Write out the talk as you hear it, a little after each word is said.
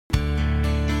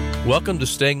Welcome to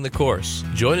Staying the Course.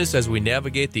 Join us as we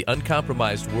navigate the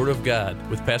uncompromised Word of God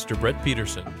with Pastor Brett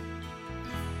Peterson.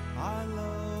 I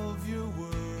love your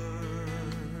word.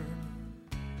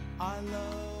 I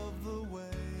love the way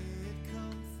it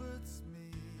comforts me.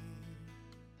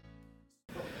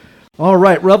 All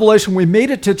right, Revelation, we made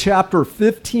it to chapter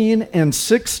 15 and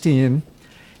 16,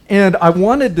 and I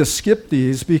wanted to skip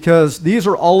these because these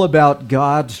are all about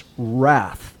God's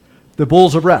wrath, the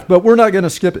bowls of wrath, but we're not going to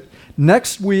skip it.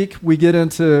 Next week, we get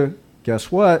into,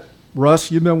 guess what? Russ,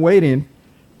 you've been waiting,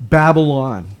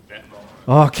 Babylon.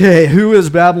 Okay, who is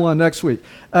Babylon next week?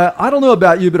 I don't know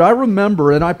about you, but I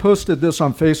remember, and I posted this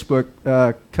on Facebook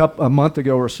a month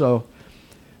ago or so,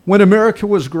 when America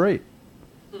was great,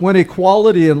 when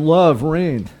equality and love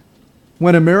reigned,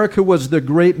 when America was the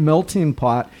great melting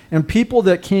pot, and people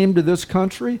that came to this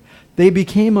country, they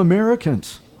became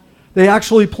Americans. They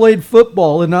actually played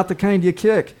football and not the kind you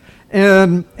kick,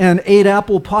 and ate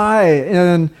apple pie,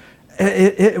 and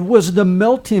it was the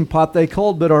melting pot they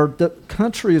called, but our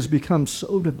country has become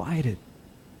so divided.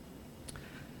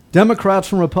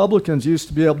 Democrats and Republicans used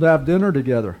to be able to have dinner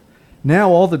together.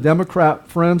 Now all the Democrat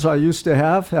friends I used to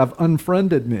have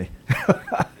unfriended me.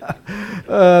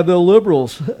 The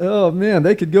liberals, oh man,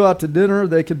 they could go out to dinner,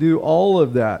 they could do all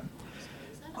of that.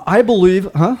 I believe,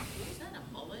 Is that a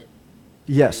mullet?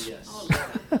 Yes.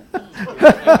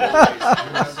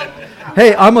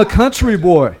 Hey, I'm a country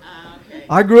boy. Okay.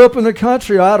 I grew up in the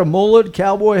country. I had a mullet,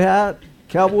 cowboy hat,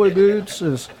 cowboy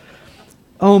boots.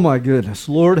 Oh my goodness,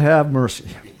 Lord have mercy.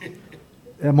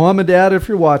 And Mom and Dad, if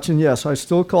you're watching, yes, I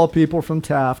still call people from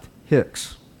Taft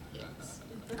Hicks.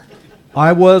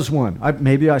 I was one.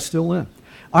 Maybe I still am.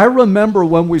 I remember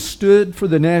when we stood for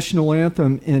the national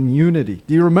anthem in unity.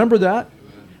 Do you remember that?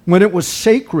 When it was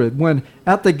sacred, when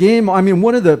at the game, I mean,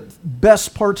 one of the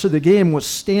best parts of the game was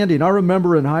standing. I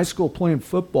remember in high school playing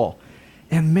football,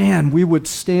 and man, we would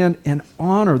stand and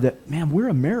honor that, man, we're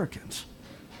Americans.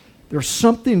 There's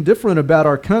something different about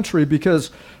our country,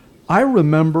 because I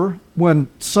remember when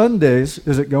Sundays,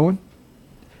 is it going?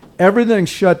 Everything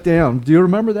shut down. Do you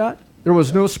remember that? There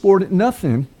was no sport,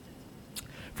 nothing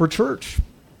for church.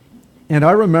 And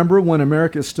I remember when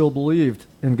America still believed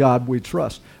in God we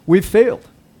trust. We failed.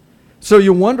 So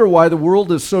you wonder why the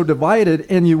world is so divided,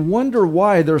 and you wonder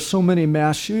why there's so many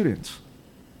mass shootings,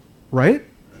 right?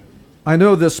 I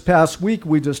know this past week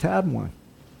we just had one.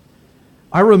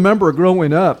 I remember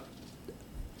growing up,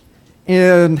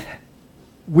 and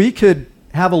we could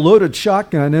have a loaded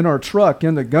shotgun in our truck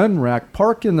in the gun rack,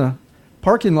 park in the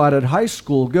parking lot at high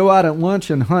school, go out at lunch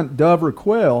and hunt dove or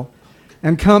quail,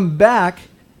 and come back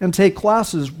and take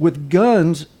classes with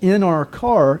guns in our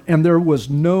car, and there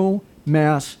was no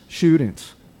mass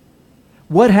shootings.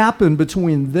 What happened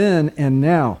between then and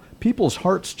now? People's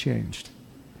hearts changed.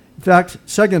 In fact,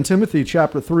 2 Timothy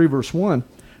chapter 3, verse 1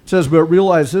 says, "But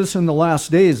realize this, in the last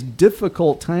days,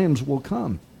 difficult times will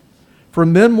come. For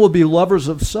men will be lovers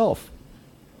of self,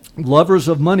 lovers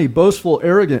of money, boastful,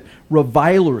 arrogant,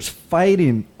 revilers,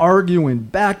 fighting, arguing,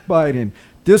 backbiting,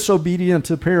 disobedient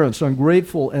to parents,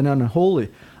 ungrateful and unholy,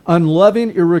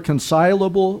 unloving,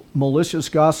 irreconcilable, malicious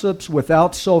gossips,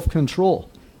 without self-control."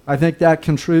 I think that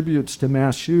contributes to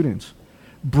mass shootings.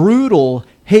 Brutal,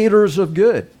 haters of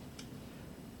good.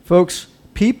 Folks,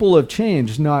 people have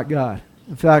changed, not God.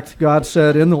 In fact, God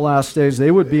said in the last days they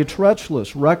would be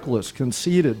treacherous, reckless,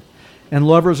 conceited, and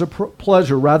lovers of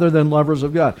pleasure rather than lovers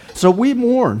of God. So we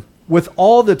mourn with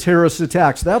all the terrorist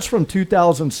attacks. That's from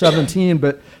 2017,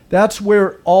 but that's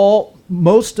where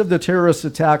most of the terrorist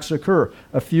attacks occur.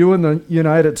 A few in the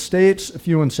United States, a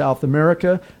few in South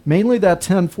America, mainly that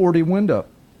 1040 window.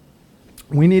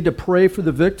 We need to pray for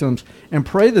the victims and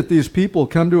pray that these people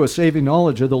come to a saving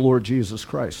knowledge of the Lord Jesus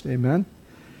Christ. Amen?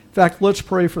 In fact, let's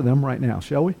pray for them right now,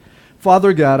 shall we?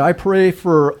 Father God, I pray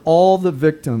for all the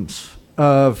victims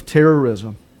of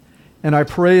terrorism, and I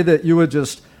pray that you would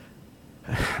just,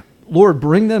 Lord,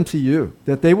 bring them to you,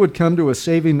 that they would come to a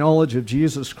saving knowledge of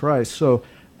Jesus Christ, so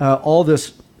all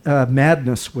this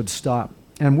madness would stop.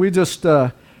 And we just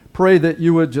pray that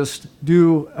you would just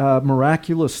do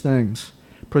miraculous things.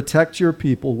 Protect your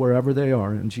people wherever they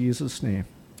are. In Jesus' name,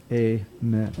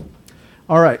 amen.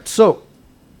 All right, so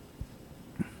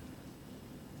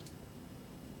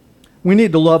we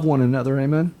need to love one another,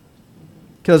 amen?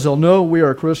 Because they'll know we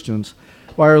are Christians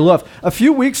by our love. A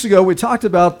few weeks ago, we talked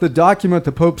about the document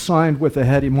the Pope signed with the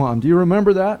head imam. Do you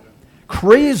remember that?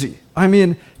 Crazy. I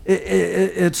mean,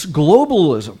 it's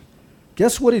globalism.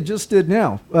 Guess what he just did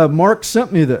now? Mark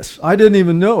sent me this. I didn't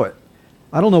even know it.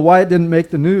 I don't know why it didn't make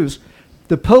the news.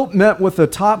 The Pope met with the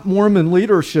top Mormon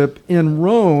leadership in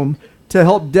Rome to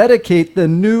help dedicate the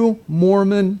new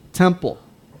Mormon temple.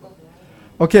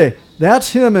 Okay,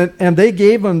 that's him, and they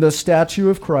gave him the statue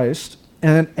of Christ,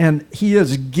 and he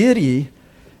is giddy.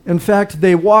 In fact,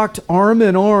 they walked arm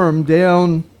in arm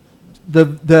down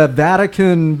the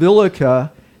Vatican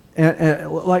Vilica,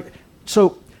 and like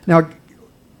so. Now,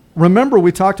 remember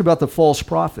we talked about the false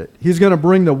prophet. He's going to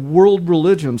bring the world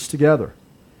religions together.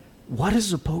 What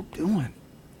is the Pope doing?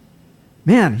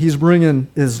 Man, he's bringing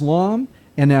Islam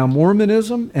and now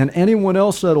Mormonism and anyone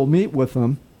else that'll meet with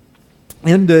him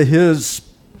into his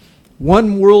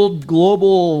one world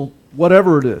global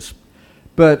whatever it is.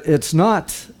 But it's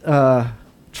not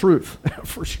truth,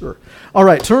 for sure. All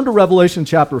right, turn to Revelation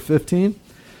chapter 15,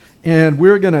 and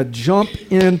we're going to jump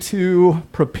into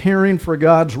preparing for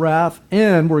God's wrath,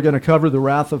 and we're going to cover the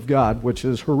wrath of God, which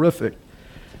is horrific.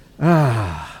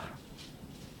 God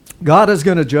is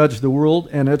going to judge the world,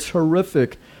 and it's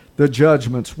horrific, the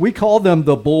judgments. We call them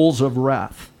the bowls of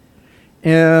wrath.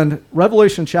 And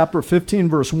Revelation chapter 15,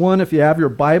 verse 1, if you have your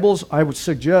Bibles, I would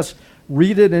suggest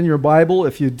read it in your Bible.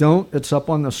 If you don't, it's up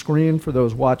on the screen for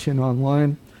those watching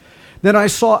online. Then I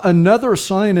saw another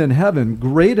sign in heaven,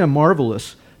 great and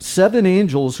marvelous, 7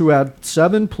 angels who had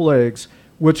 7 plagues,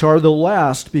 which are the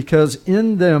last, because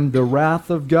in them the wrath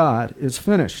of God is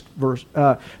finished.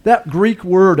 That Greek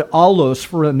word allos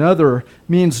for another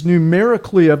means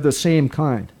numerically of the same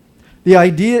kind. The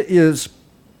idea is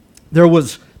there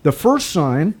was the first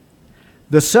sign,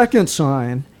 the second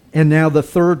sign, and now the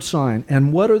third sign.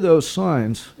 And what are those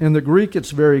signs? In the Greek,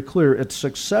 it's very clear. It's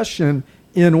succession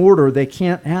in order. They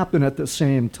can't happen at the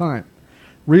same time.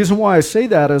 Reason why I say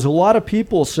that is a lot of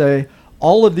people say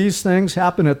all of these things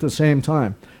happen at the same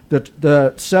time.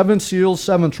 The 7 seals,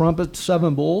 7 trumpets,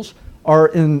 7 bowls are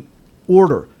in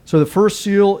order. So the first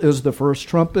seal is the first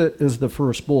trumpet, is the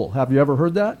first bowl. Have you ever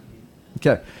heard that?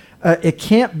 Okay. It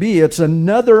can't be. It's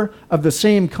another of the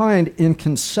same kind in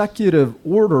consecutive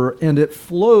order, and it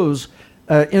flows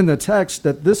in the text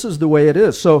that this is the way it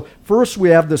is. So first we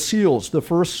have the seals, the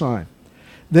first sign.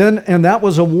 Then, and that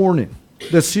was a warning.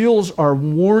 The seals are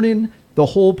warning the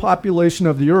whole population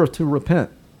of the earth to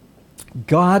repent.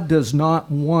 God does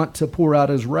not want to pour out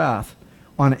his wrath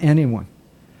on anyone.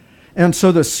 And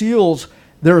so the seals,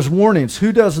 there's warnings.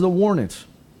 Who does the warnings?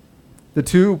 The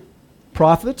 2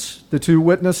 prophets, the 2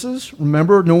 witnesses.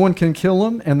 Remember, no one can kill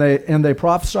them, and they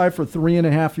prophesy for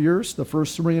 3.5 years, the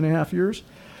first 3.5 years.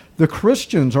 The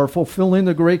Christians are fulfilling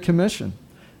the Great Commission.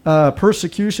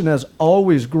 Persecution has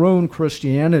always grown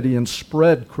Christianity and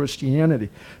spread Christianity.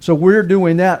 So we're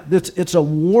doing that. It's a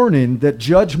warning that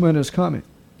judgment is coming.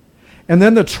 And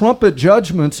then the trumpet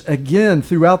judgments, again,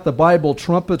 throughout the Bible,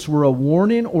 trumpets were a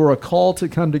warning or a call to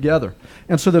come together.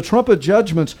 And so the trumpet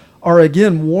judgments are,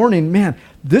 again, warning, man,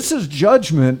 this is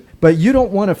judgment, but you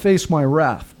don't want to face my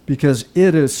wrath because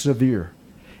it is severe.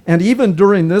 And even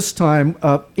during this time,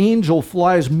 an angel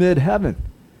flies mid-heaven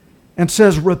and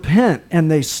says, repent, and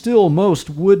they still most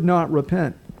would not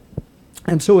repent.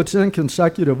 And so it's in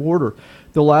consecutive order.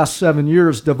 The last 7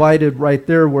 years divided right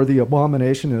there where the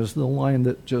abomination is, the line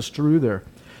that just drew there.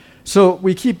 So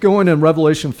we keep going in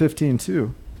Revelation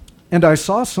 15:2. And I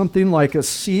saw something like a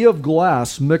sea of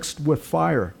glass mixed with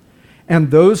fire, and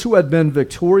those who had been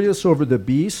victorious over the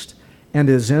beast and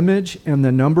his image and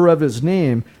the number of his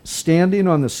name standing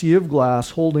on the sea of glass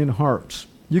holding harps.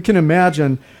 You can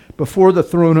imagine before the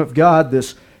throne of God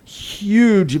this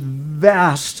huge,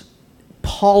 vast,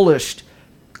 polished,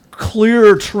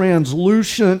 clear,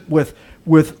 translucent with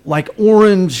like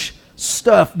orange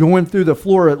stuff going through the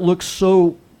floor. It looks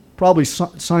so probably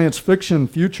science fiction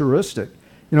futuristic.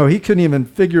 You know, he couldn't even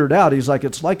figure it out. He's like,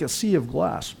 it's like a sea of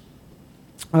glass.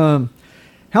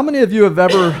 How many of you have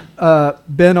ever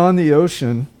been on the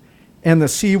ocean and the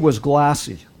sea was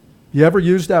glassy? You ever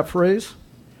used that phrase?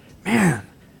 Man,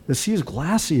 the sea is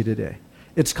glassy today.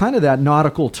 It's kind of that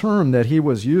nautical term that he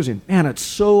was using. Man, it's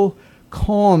so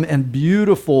calm and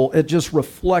beautiful. It just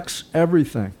reflects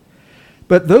everything.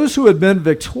 But those who had been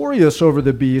victorious over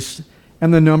the beast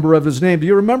and the number of his name. Do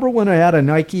you remember when I had a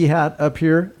Nike hat up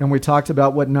here and we talked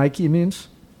about what Nike means?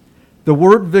 The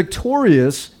word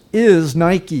victorious is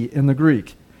Nike in the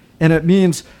Greek. And it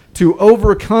means to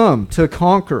overcome, to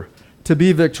conquer, to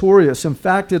be victorious. In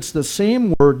fact, it's the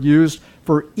same word used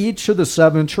for each of the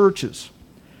 7 churches.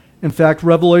 In fact,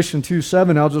 Revelation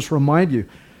 2:7, I'll just remind you,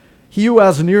 he who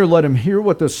has an ear, let him hear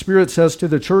what the Spirit says to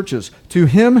the churches. To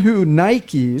him who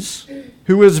Nikes,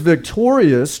 who is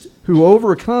victorious, who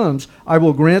overcomes, I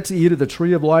will grant to eat of the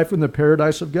tree of life in the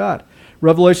paradise of God.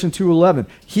 Revelation 2:11,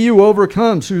 he who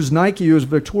overcomes, whose Nike, who is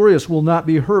victorious, will not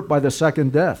be hurt by the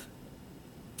second death.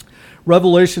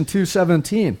 Revelation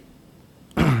 2:17,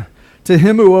 to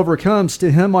him who overcomes,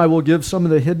 to him I will give some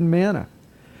of the hidden manna.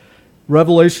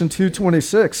 Revelation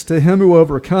 2:26, to him who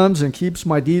overcomes and keeps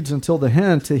my deeds until the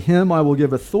end, to him I will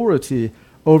give authority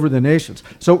over the nations.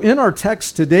 So in our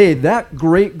text today, that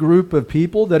great group of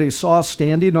people that he saw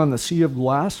standing on the sea of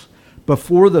glass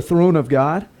before the throne of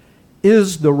God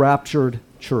is the raptured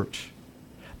church.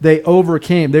 They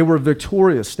overcame. They were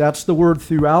victorious. That's the word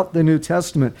throughout the New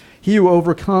Testament. He who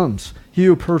overcomes, he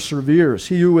who perseveres,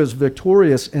 he who is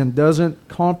victorious and doesn't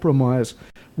compromise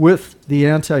with the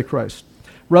Antichrist.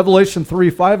 Revelation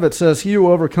 3:5, it says, he who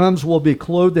overcomes will be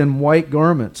clothed in white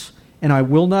garments, and I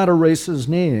will not erase his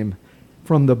name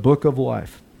from the book of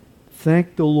life.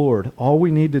 Thank the Lord. All we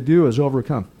need to do is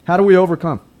overcome. How do we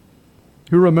overcome?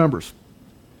 Who remembers?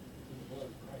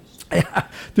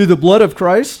 Through the blood of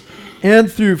Christ and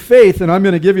through faith. And I'm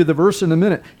going to give you the verse in a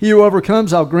minute. He who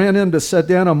overcomes, I'll grant him to sit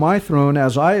down on my throne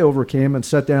as I overcame and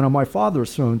sat down on my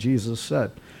Father's throne, Jesus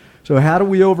said. So how do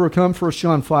we overcome? 1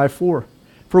 John 5:4.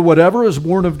 For whatever is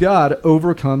born of God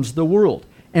overcomes the world.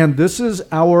 And this is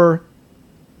our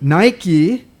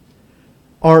Nike,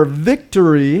 our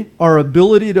victory, our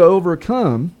ability to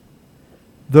overcome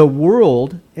the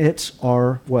world. It's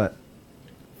our what?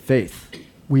 Faith.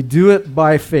 We do it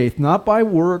by faith, not by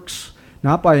works,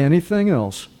 not by anything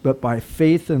else, but by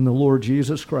faith in the Lord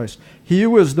Jesus Christ. He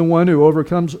who is the one who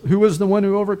overcomes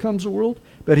the world?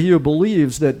 But he who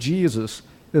believes that Jesus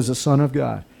is the Son of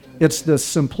God. It's the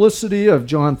simplicity of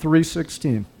John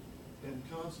 3:16. And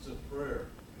constant prayer.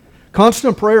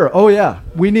 Constant prayer. Oh yeah.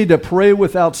 We need to pray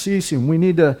without ceasing. We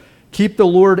need to keep the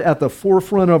Lord at the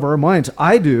forefront of our minds.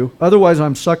 I do. Otherwise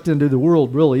I'm sucked into the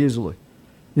world really easily.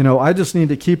 I just need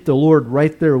to keep the Lord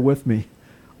right there with me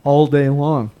all day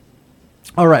long.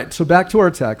 All right, so back to our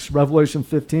text, Revelation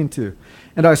 15:2.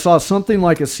 And I saw something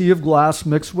like a sea of glass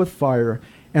mixed with fire,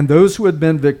 and those who had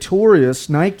been victorious,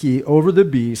 Nike, over the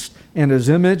beast and his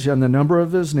image and the number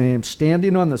of his name,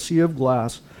 standing on the sea of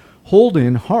glass,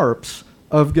 holding harps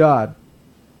of God.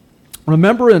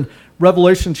 Remember in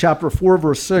Revelation chapter 4,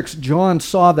 verse 6, John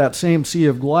saw that same sea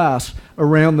of glass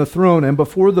around the throne, and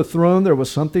before the throne there was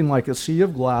something like a sea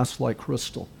of glass like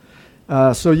crystal.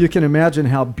 So you can imagine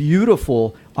how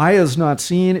beautiful, eye has not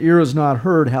seen, ear has not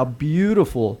heard, how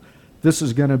beautiful this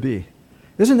is going to be.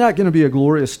 Isn't that going to be a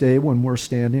glorious day when we're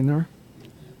standing there?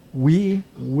 We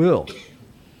will.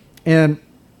 And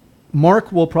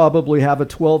Mark will probably have a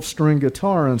 12-string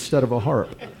guitar instead of a harp.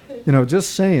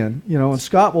 Just saying. And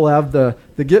Scott will have the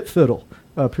git fiddle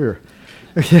up here.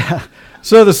 Yeah.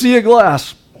 So the sea of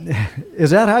glass.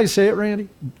 Is that how you say it, Randy?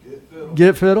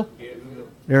 Git fiddle.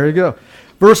 There you go.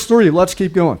 Verse 3, let's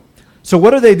keep going. So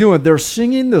what are they doing? They're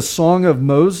singing the song of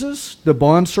Moses, the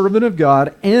bondservant of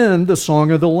God, and the song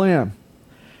of the Lamb.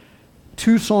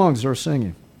 2 songs they're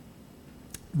singing.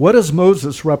 What does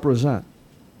Moses represent?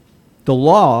 The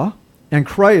law, and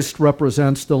Christ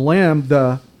represents the Lamb,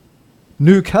 the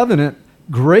new covenant,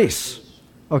 grace.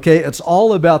 Okay, it's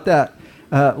all about that.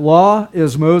 Law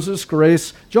is Moses,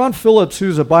 grace. John Phillips,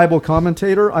 who's a Bible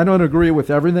commentator, I don't agree with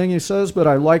everything he says, but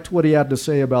I liked what he had to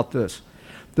say about this.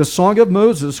 The song of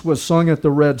Moses was sung at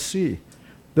the Red Sea.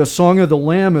 The song of the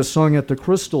Lamb is sung at the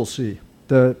Crystal Sea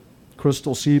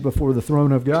before the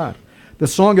throne of God. The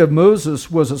song of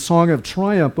Moses was a song of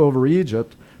triumph over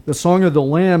Egypt. The song of the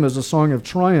Lamb is a song of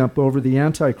triumph over the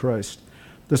Antichrist.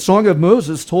 The song of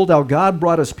Moses told how God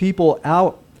brought his people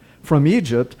out from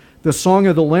Egypt. The song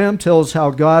of the Lamb tells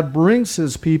how God brings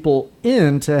his people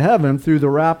into heaven through the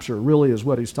rapture, really is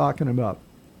what he's talking about.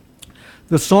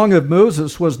 The song of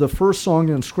Moses was the first song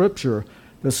in Scripture.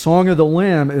 The song of the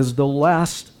Lamb is the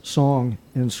last song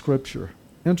in Scripture.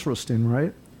 Interesting,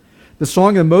 right? The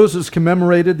song of Moses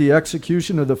commemorated the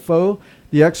execution of the foe,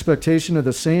 the expectation of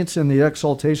the saints, and the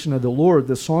exaltation of the Lord.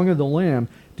 The song of the Lamb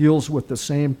deals with the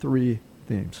same 3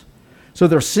 themes. So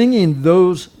they're singing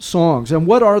those songs. And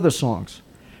what are the songs?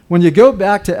 When you go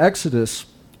back to Exodus,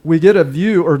 we get a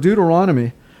view, or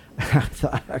Deuteronomy,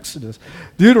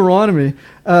 Deuteronomy,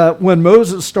 when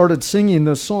Moses started singing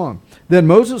this song. Then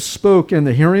Moses spoke in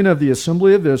the hearing of the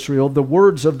assembly of Israel the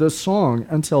words of this song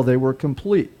until they were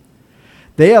complete.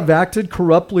 They have acted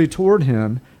corruptly toward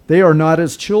him. They are not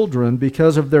his children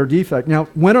because of their defect. Now,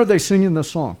 when are they singing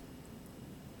this song?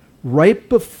 Right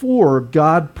before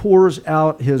God pours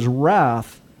out his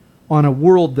wrath on a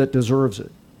world that deserves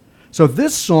it. So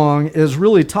this song is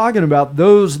really talking about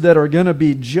those that are going to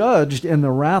be judged in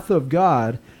the wrath of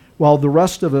God while the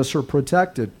rest of us are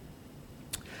protected.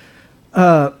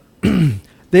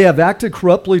 They have acted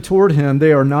corruptly toward him.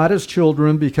 They are not his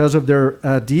children because of their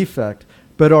defect,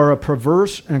 but are a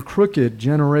perverse and crooked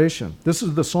generation. This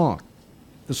is the song.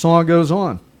 The song goes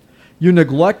on. You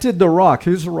neglected the rock.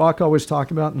 Who's the rock always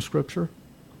talked about in Scripture?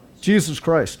 Jesus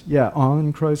Christ. Yeah,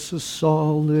 on Christ the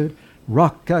solid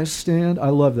Rock I stand. I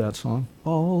love that song.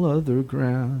 All other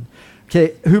ground.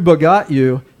 Okay, who begot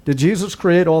you? Did Jesus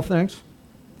create all things?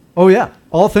 Oh, yeah.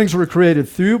 All things were created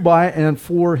through, by, and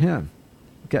for him.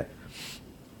 Okay.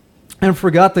 And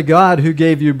forgot the God who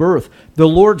gave you birth. The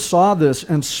Lord saw this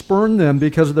and spurned them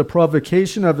because of the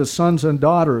provocation of his sons and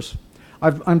daughters.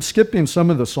 I'm skipping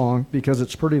some of the song because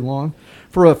it's pretty long.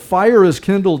 For a fire is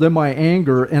kindled in my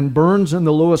anger and burns in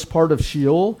the lowest part of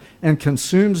Sheol and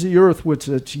consumes the earth with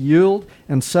its yield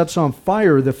and sets on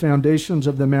fire the foundations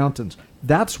of the mountains.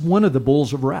 That's one of the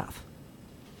bowls of wrath,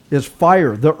 is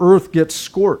fire. The earth gets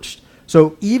scorched.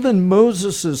 So even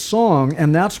Moses' song,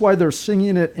 and that's why they're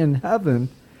singing it in heaven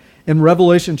in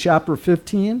Revelation chapter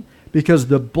 15, because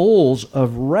the bowls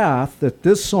of wrath that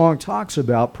this song talks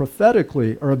about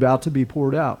prophetically are about to be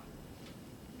poured out.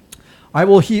 I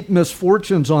will heap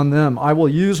misfortunes on them. I will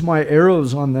use my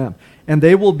arrows on them, and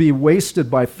they will be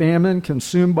wasted by famine,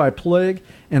 consumed by plague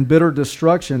and bitter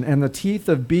destruction, and the teeth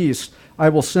of beasts I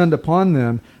will send upon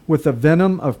them with the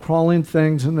venom of crawling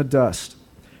things in the dust.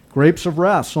 Grapes of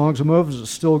wrath, Songs of Moses,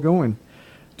 still going.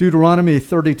 Deuteronomy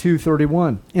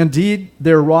 32:31. Indeed,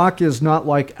 their rock is not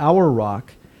like our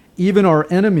rock. Even our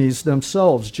enemies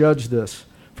themselves judge this.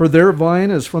 For their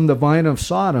vine is from the vine of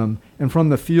Sodom and from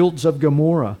the fields of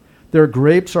Gomorrah. Their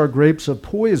grapes are grapes of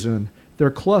poison.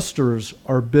 Their clusters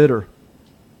are bitter.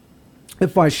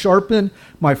 If I sharpen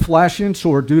my flashing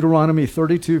sword, Deuteronomy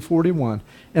 32:41,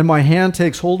 and my hand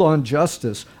takes hold on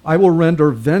justice, I will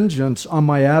render vengeance on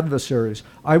my adversaries.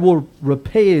 I will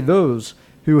repay those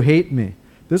who hate me.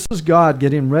 This is God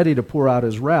getting ready to pour out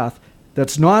his wrath.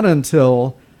 That's not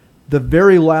until the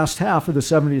very last half of the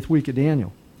 70th week of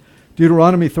Daniel.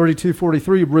 Deuteronomy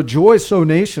 32:43, rejoice, O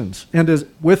nations, and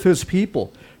with his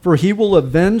people, for he will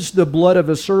avenge the blood of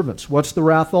his servants. What's the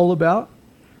wrath all about?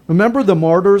 Remember the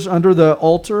martyrs under the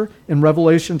altar in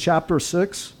Revelation chapter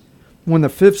 6? When the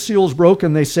fifth seal is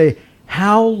broken, they say,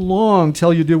 how long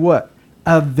till you do what?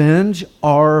 Avenge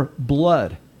our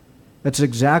blood. That's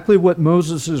exactly what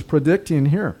Moses is predicting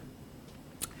here.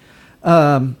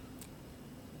 And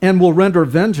will render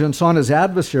vengeance on his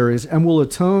adversaries and will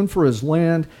atone for his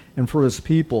land and for his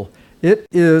people. It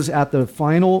is at the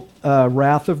final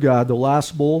wrath of God, the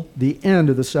last bowl, the end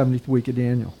of the 70th week of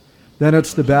Daniel. Then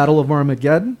it's the battle of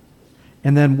Armageddon,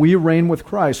 and then we reign with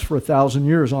Christ for 1,000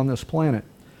 years on this planet.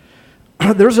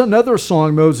 There's another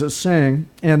song Moses sang,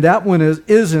 and that one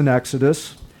is in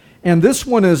Exodus. And this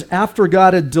one is after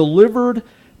God had delivered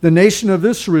the nation of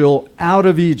Israel out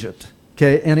of Egypt.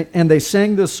 Okay, and they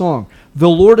sang this song. The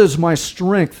Lord is my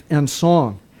strength and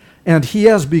song, and he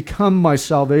has become my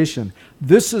salvation.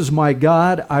 This is my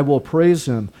God, I will praise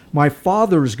him. My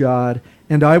Father's God,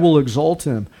 and I will exalt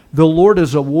him. The Lord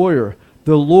is a warrior.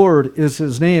 The Lord is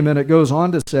his name. And it goes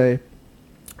on to say,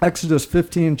 Exodus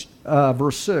 15,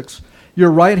 verse 6,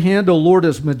 your right hand, O Lord,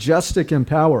 is majestic in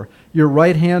power. Your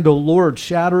right hand, O Lord,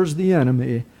 shatters the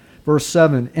enemy. Verse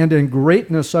 7, and in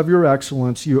greatness of your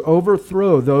excellence, you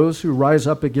overthrow those who rise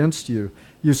up against you.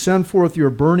 You send forth your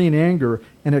burning anger,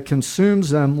 and it consumes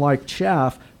them like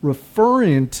chaff,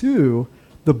 referring to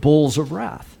the bowls of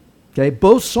wrath. Okay,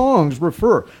 both songs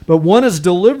refer, but one is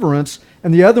deliverance,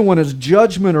 and the other one is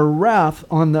judgment or wrath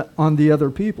on the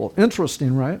other people.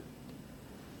 Interesting, right?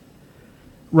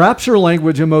 Rapture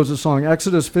language in Moses' song,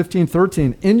 Exodus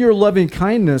 15:13. In your loving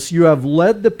kindness, you have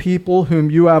led the people whom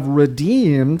you have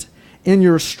redeemed. In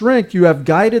your strength, you have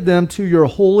guided them to your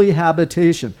holy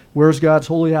habitation. Where's God's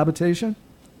holy habitation?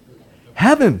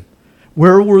 Heaven.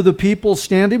 Where were the people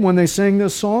standing when they sang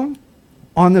this song?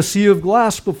 On the sea of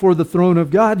glass before the throne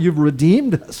of God. You've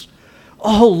redeemed us.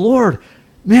 Oh, Lord,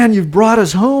 man, you've brought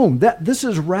us home. This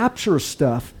is rapture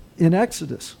stuff in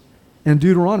Exodus and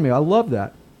Deuteronomy. I love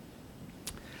that.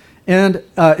 And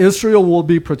Israel will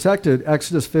be protected,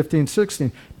 Exodus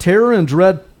 15:16. Terror and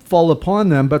dread fall upon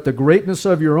them, but the greatness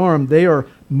of your arm, they are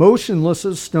motionless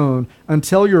as stone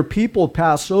until your people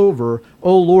pass over,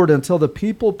 O Lord, until the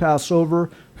people pass over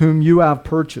whom you have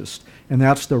purchased. And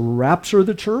that's the rapture of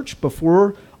the church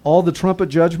before all the trumpet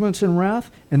judgments and wrath,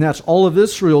 and that's all of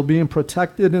Israel being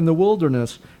protected in the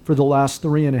wilderness for the last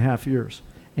 3.5 years.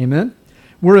 Amen?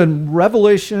 We're in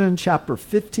Revelation chapter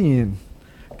 15.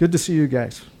 Good to see you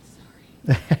guys.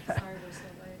 Sorry, we're so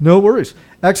late. No worries.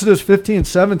 Exodus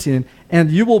 15:17,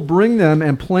 and you will bring them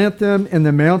and plant them in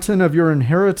the mountain of your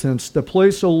inheritance, the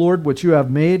place, O Lord, which you have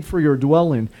made for your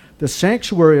dwelling, the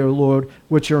sanctuary, O Lord,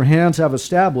 which your hands have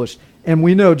established. And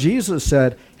we know Jesus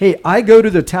said, hey, I go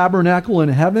to the tabernacle in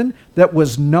heaven that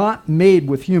was not made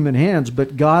with human hands,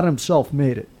 but God himself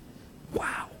made it.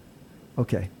 Wow.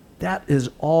 Okay, that is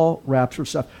all rapture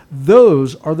stuff.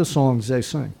 Those are the songs they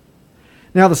sing.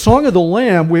 Now, the Song of the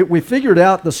Lamb, we figured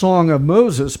out the Song of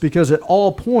Moses because it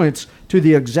all points to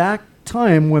the exact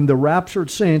time when the raptured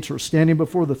saints are standing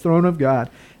before the throne of God,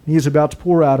 and he's about to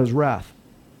pour out his wrath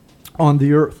on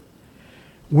the earth.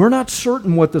 We're not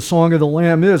certain what the Song of the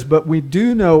Lamb is, but we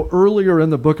do know earlier in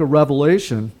the book of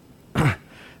Revelation,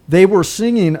 they were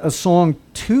singing a song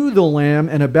to the Lamb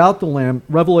and about the Lamb,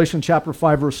 Revelation chapter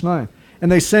 5, verse 9. And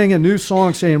they sang a new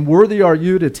song saying, "Worthy are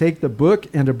you to take the book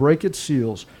and to break its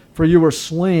seals, for you were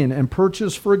slain and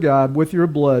purchased for God with your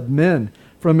blood men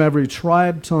from every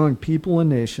tribe, tongue, people, and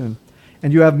nation.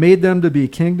 And you have made them to be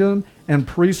kingdom and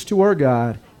priests to our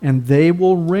God, and they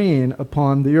will reign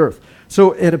upon the earth."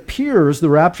 So it appears the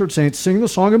raptured saints sing the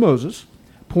Song of Moses,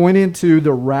 pointing to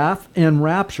the wrath and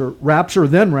rapture,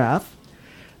 then wrath.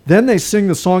 Then they sing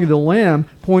the Song of the Lamb,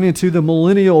 pointing to the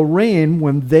millennial reign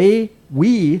when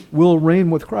we will reign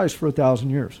with Christ for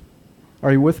 1,000 years.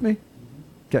 Are you with me?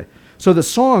 Okay. So the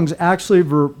songs actually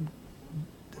were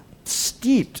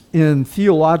steeped in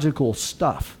theological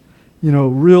stuff,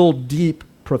 real deep,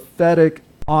 prophetic,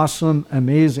 awesome,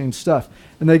 amazing stuff.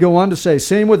 And they go on to say,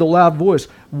 saying with a loud voice,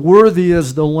 "Worthy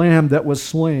is the Lamb that was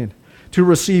slain, to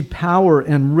receive power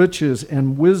and riches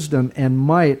and wisdom and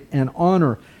might and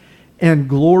honor and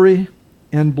glory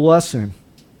and blessing.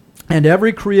 And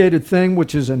every created thing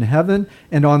which is in heaven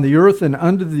and on the earth and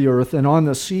under the earth and on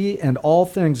the sea and all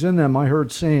things in them I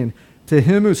heard saying, to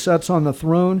him who sits on the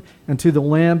throne and to the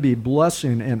Lamb be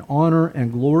blessing and honor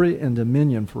and glory and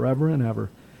dominion forever and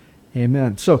ever.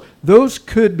 Amen." So those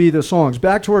could be the songs.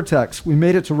 Back to our text. We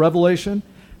made it to Revelation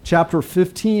chapter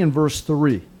 15, verse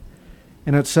 3.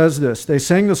 And it says this, "They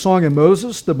sang the song of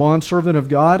Moses, the bondservant of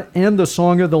God, and the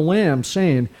song of the Lamb,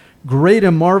 saying, Great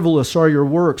and marvelous are your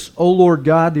works, O Lord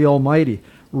God the Almighty.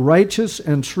 Righteous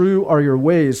and true are your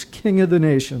ways, King of the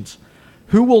nations.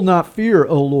 Who will not fear,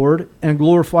 O Lord, and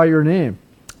glorify your name?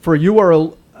 For you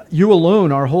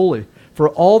alone are holy. For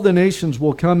all the nations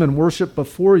will come and worship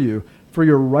before you, for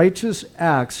your righteous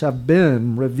acts have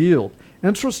been revealed."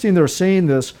 Interesting, they're saying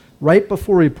this right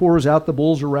before he pours out the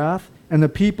bowls of wrath, and the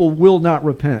people will not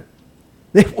repent.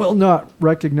 They will not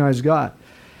recognize God.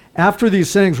 After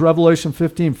these things, Revelation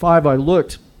 15:5, I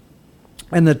looked,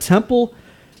 and the temple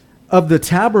of the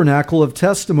tabernacle of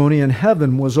testimony in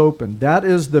heaven was opened. That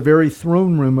is the very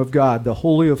throne room of God, the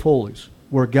Holy of Holies,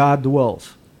 where God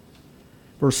dwells.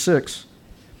 Verse 6,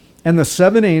 "And the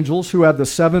 7 angels who had the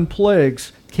 7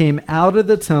 plagues came out of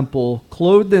the temple,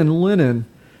 clothed in linen,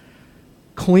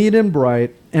 clean and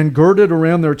bright, and girded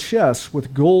around their chests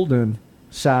with golden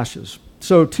sashes."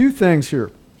 So 2 things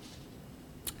here.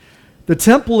 The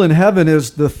temple in heaven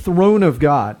is the throne of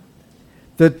God.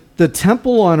 The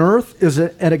temple on earth is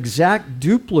an exact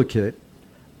duplicate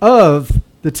of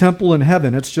the temple in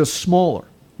heaven. It's just smaller.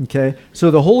 Okay?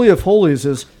 So the Holy of Holies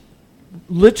is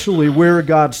literally where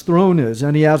God's throne is,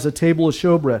 and he has a table of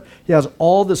showbread. He has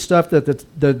all the stuff that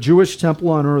the Jewish temple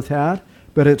on earth had,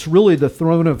 but it's really the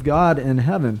throne of God in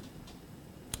heaven.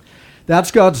 That's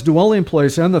God's dwelling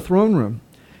place and the throne room.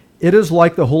 It is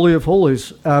like the Holy of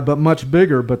Holies, but much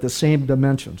bigger, but the same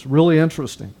dimensions. Really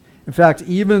interesting. In fact,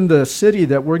 even the city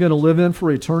that we're going to live in for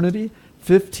eternity,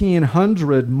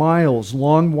 1,500 miles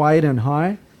long, wide, and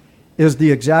high, is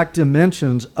the exact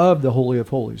dimensions of the Holy of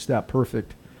Holies, that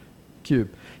perfect cube.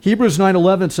 Hebrews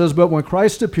 9:11 says, "But when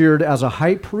Christ appeared as a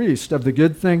high priest of the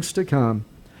good things to come,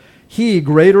 he,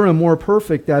 greater and more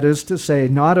perfect, that is to say,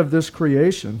 not of this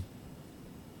creation."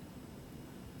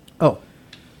 Oh,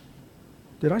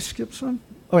 did I skip some?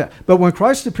 Oh, yeah. "But when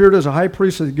Christ appeared as a high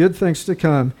priest of the good things to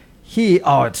come,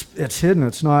 it's hidden.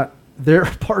 It's not there.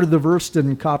 Part of the verse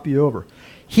didn't copy over.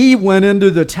 He went into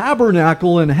the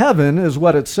tabernacle in heaven, is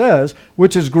what it says,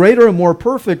 which is greater and more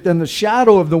perfect than the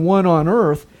shadow of the one on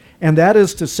earth. And that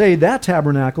is to say, that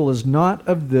tabernacle is not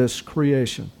of this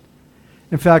creation."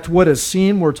 In fact, what is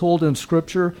seen, we're told in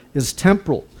Scripture, is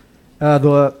temporal.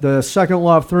 The second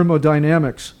law of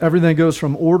thermodynamics. Everything goes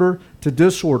from order to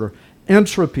disorder.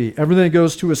 Entropy. Everything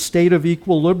goes to a state of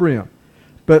equilibrium.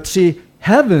 But see,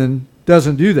 heaven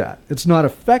doesn't do that. It's not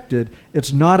affected.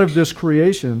 It's not of this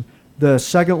creation. The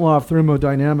second law of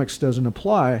thermodynamics doesn't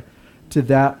apply to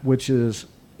that which is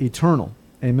eternal.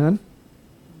 Amen?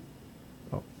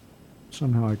 Oh,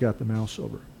 somehow I got the mouse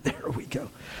over. There we go.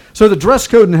 So the dress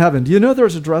code in heaven. Do you know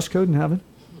there's a dress code in heaven?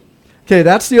 Okay,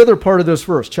 that's the other part of this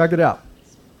verse. Check it out.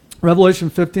 Revelation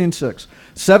 15:6.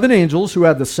 7 angels who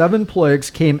had the 7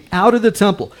 plagues came out of the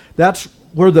temple. That's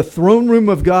where the throne room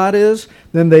of God is.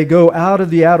 Then they go out of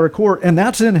the outer court, and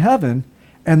that's in heaven.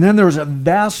 And then there's a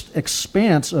vast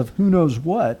expanse of who knows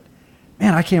what.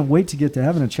 Man, I can't wait to get to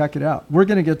heaven and check it out. We're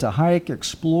going to get to hike,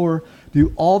 explore,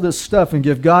 do all this stuff, and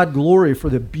give God glory for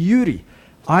the beauty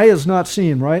Eye has not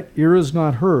seen, right? Ear has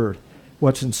not heard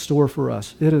what's in store for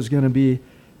us. It is going to be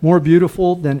more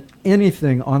beautiful than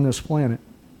anything on this planet.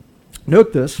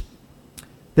 Note this.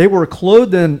 They were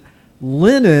clothed in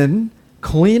linen,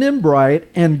 clean and bright,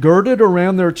 and girded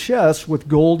around their chests with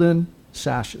golden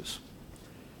sashes.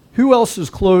 Who else is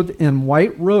clothed in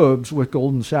white robes with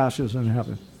golden sashes in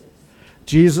heaven?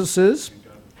 Jesus is.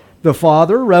 The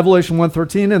Father, Revelation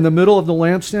 1:13, in the middle of the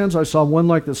lampstands, I saw one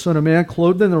like the Son of Man,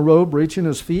 clothed in a robe reaching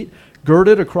his feet,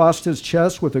 girded across his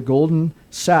chest with a golden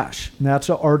sash. And that's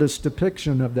an artist's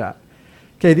depiction of that.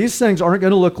 Okay, these things aren't going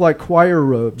to look like choir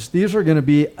robes. These are going to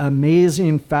be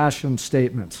amazing fashion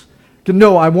statements.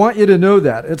 No, I want you to know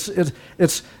that.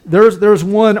 There's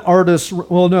one artist,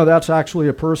 well, no, that's actually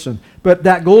a person. But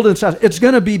that golden sash, it's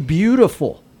going to be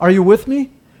beautiful. Are you with me?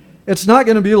 It's not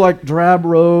going to be like drab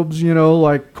robes,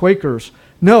 like Quakers.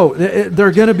 No,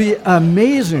 they're going to be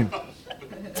amazing.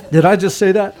 Did I just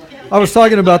say that? I was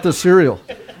talking about the cereal.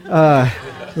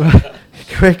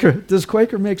 Quaker. Does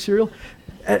Quaker make cereal?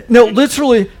 No,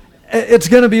 literally, it's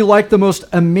going to be like the most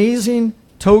amazing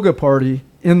toga party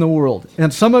in the world.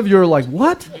 And some of you are like,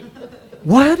 what?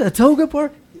 What? A toga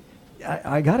party?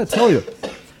 I got to tell you,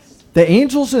 the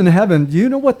angels in heaven, do you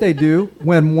know what they do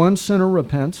when one sinner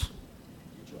repents?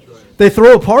 They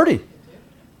throw a party.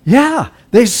 Yeah,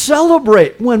 they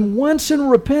celebrate. When one sinner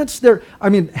repents,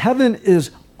 heaven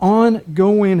is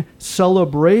ongoing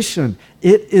celebration.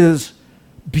 It is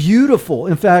beautiful.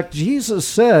 In fact, Jesus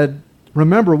said,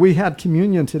 remember, we had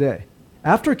communion today.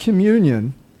 After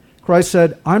communion, Christ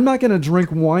said, I'm not going to drink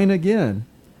wine again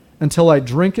until I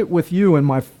drink it with you in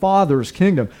my Father's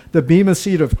kingdom, the Bema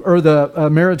seat the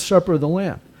marriage supper of the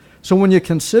Lamb. So when you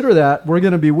consider that, we're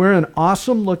going to be wearing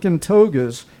awesome looking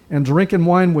togas and drinking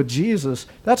wine with Jesus.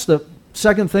 That's the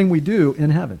second thing we do in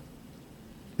heaven.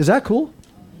 Is that cool?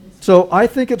 So I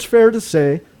think it's fair to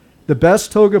say the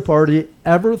best toga party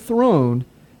ever thrown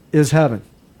is heaven.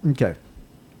 Okay.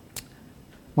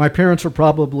 My parents are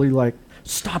probably like,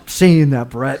 stop saying that,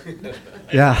 Brett.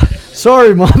 Yeah.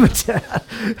 Sorry, Mom and Dad.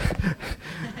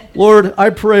 Lord, I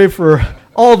pray for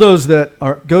all those that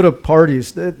go to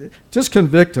parties. Just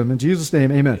convict them in Jesus'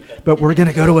 name, amen. But we're going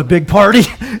to go to a big party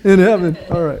in heaven.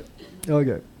 All right.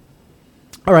 Okay.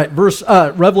 All right,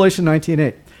 Revelation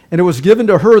 19:8. And it was given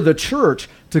to her, the church,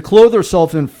 to clothe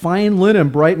herself in fine linen,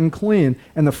 bright and clean.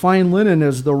 And the fine linen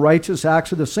is the righteous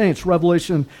acts of the saints.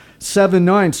 Revelation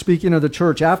 7:9, speaking of the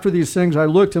church. After these things I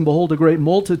looked, and behold, a great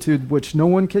multitude, which no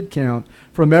one could count,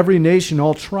 from every nation,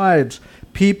 all tribes,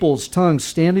 peoples, tongues,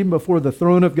 standing before the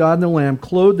throne of God and the Lamb,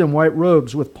 clothed in white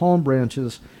robes with palm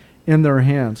branches in their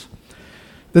hands.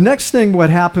 The next thing what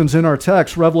happens in our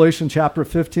text, Revelation chapter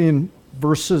 15,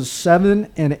 verses 7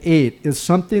 and 8, is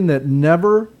something that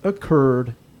never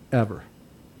occurred ever.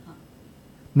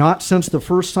 Not since the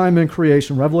first time in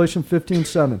creation. Revelation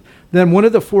 15:7. Then one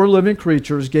of the four living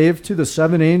creatures gave to the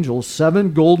seven angels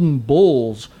 7 golden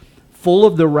bowls full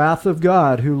of the wrath of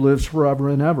God who lives forever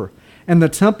and ever. And the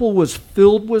temple was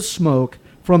filled with smoke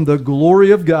from the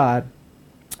glory of God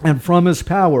and from his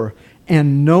power,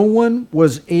 and no one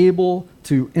was able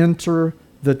to enter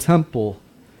the temple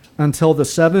until the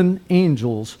 7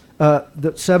 angels,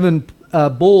 the 7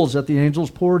 bowls that the angels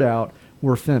poured out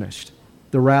were finished.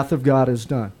 The wrath of God is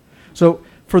done. So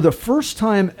for the first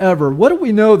time ever, what do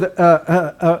we know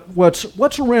that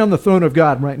what's around the throne of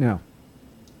God right now?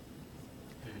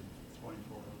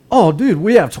 24. Oh, dude,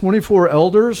 we have 24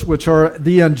 elders, which are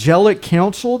the angelic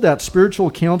council, that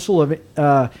spiritual council of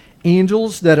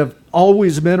angels that have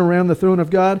always been around the throne of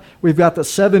God. We've got the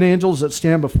 7 angels that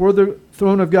stand before the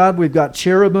throne of God. We've got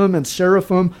cherubim and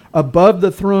seraphim above the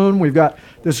throne. We've got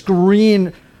this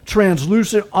green,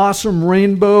 translucent, awesome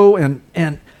rainbow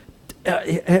and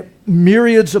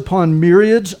myriads upon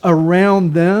myriads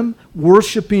around them,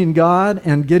 worshiping God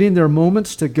and getting their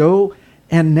moments to go.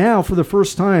 And now, for the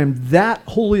first time, that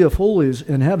Holy of Holies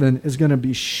in heaven is going to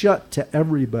be shut to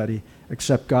everybody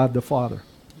except God the Father.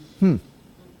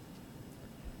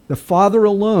 The Father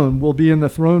alone will be in the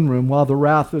throne room while the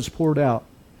wrath is poured out.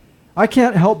 I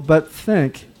can't help but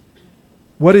think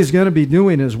what he's going to be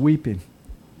doing is weeping.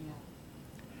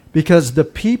 Because the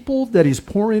people that he's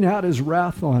pouring out his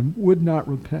wrath on would not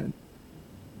repent.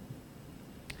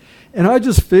 And I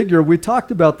just figure, we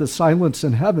talked about the silence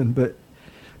in heaven, but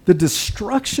the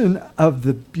destruction of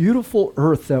the beautiful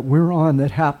earth that we're on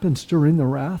that happens during the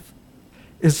wrath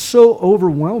is so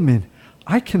overwhelming.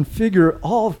 I can figure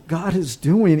all God is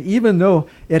doing, even though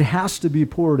it has to be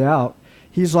poured out.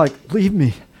 He's like, leave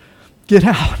me, get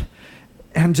out,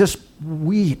 and just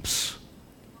weeps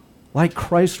like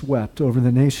Christ wept over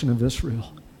the nation of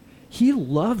Israel. He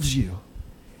loves you.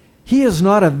 He is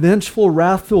not a vengeful,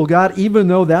 wrathful God, even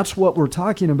though that's what we're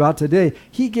talking about today.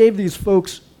 He gave these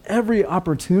folks every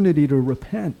opportunity to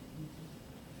repent.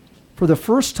 For the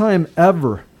first time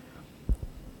ever,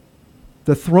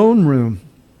 the throne room,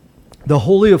 the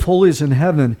Holy of Holies in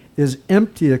heaven, is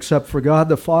empty except for God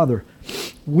the Father.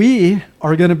 We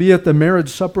are going to be at the marriage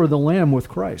supper of the Lamb with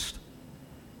Christ.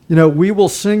 You know, we will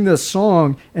sing this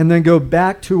song and then go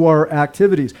back to our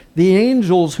activities. The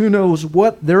angels, who knows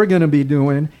what they're going to be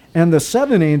doing, and the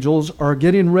 7 angels are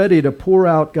getting ready to pour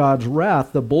out God's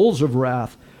wrath, the bowls of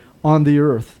wrath, on the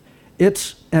earth.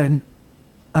 It's an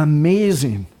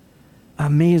amazing,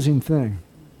 amazing thing.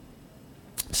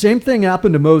 Same thing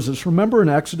happened to Moses. Remember in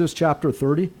Exodus chapter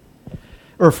 40,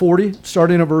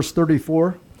 starting at verse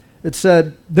 34? It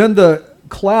said, "Then the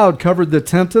cloud covered the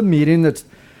tent of meeting,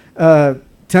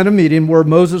 where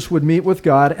Moses would meet with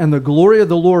God, and the glory of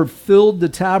the Lord filled the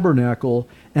tabernacle,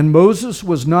 and Moses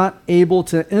was not able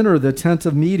to enter the tent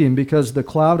of meeting because the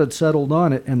cloud had settled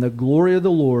on it, and the glory of the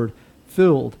Lord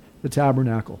filled the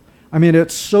tabernacle." I mean,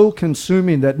 it's so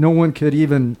consuming that no one could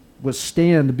even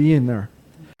withstand being there.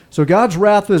 So God's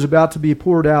wrath is about to be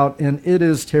poured out, and it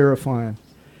is terrifying.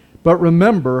 But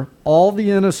remember, all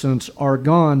the innocents are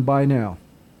gone by now.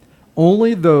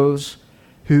 Only those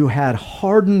who had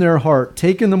hardened their heart,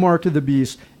 taken the mark of the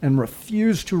beast, and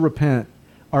refused to repent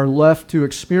are left to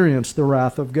experience the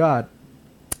wrath of God.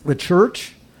 The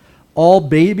church, all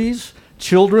babies,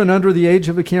 children under the age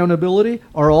of accountability,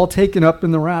 are all taken up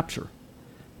in the rapture.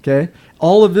 Okay?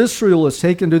 All of Israel is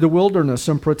taken to the wilderness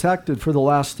and protected for the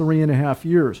last 3.5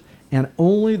 years. And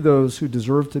only those who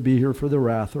deserve to be here for the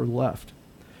wrath are left.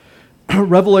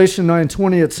 Revelation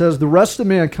 9:20, it says, "The rest of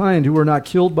mankind who were not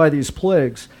killed by these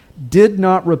plagues did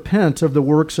not repent of the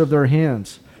works of their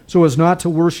hands, so as not to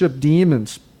worship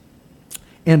demons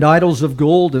and idols of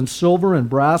gold and silver and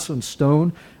brass and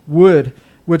stone, wood,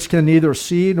 which can neither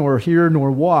see nor hear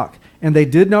nor walk. And they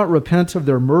did not repent of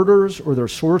their murders or their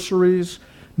sorceries,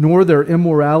 nor their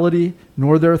immorality,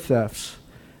 nor their thefts."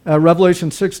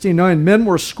 Revelation 16:9, "Men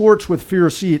were scorched with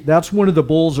fierce heat." That's one of the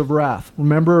bowls of wrath.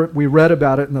 Remember, we read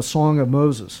about it in the Song of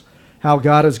Moses, how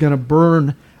God is going to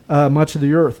burn much of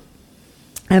the earth.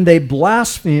 "And they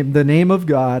blasphemed the name of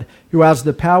God, who has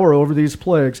the power over these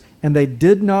plagues, and they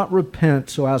did not repent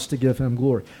so as to give him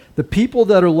glory." The people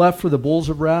that are left for the bowls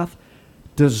of wrath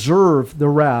deserve the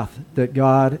wrath that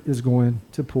God is going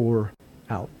to pour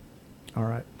out. All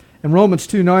right. In Romans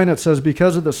 2:9, it says,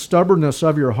 "Because of the stubbornness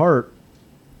of your heart,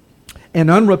 an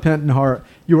unrepentant heart,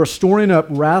 you are storing up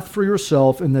wrath for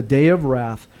yourself in the day of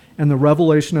wrath and the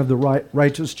revelation of the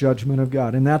righteous judgment of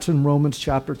God." And that's in Romans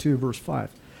chapter 2, verse 5.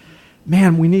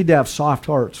 Man, we need to have soft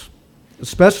hearts,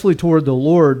 especially toward the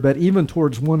Lord, but even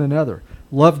towards one another.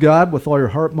 Love God with all your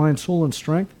heart, mind, soul, and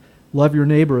strength. Love your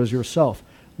neighbor as yourself.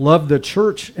 Love the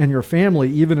church and your family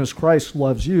even as Christ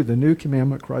loves you, the new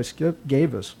commandment Christ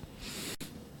gave us.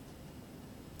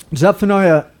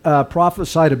 Zephaniah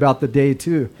prophesied about the day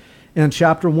too. In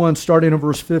chapter 1, starting in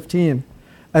verse 15,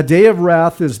 "A day of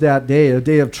wrath is that day, a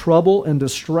day of trouble and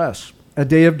distress, a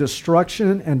day of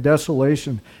destruction and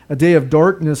desolation, a day of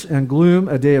darkness and gloom,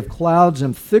 a day of clouds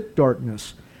and thick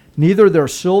darkness. Neither their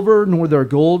silver nor their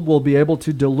gold will be able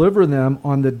to deliver them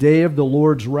on the day of the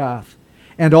Lord's wrath.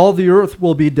 And all the earth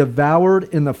will be devoured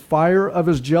in the fire of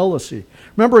his jealousy."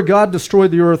 Remember, God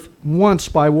destroyed the earth once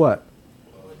by what?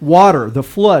 Water, the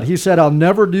flood. He said, "I'll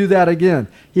never do that again."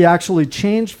 He actually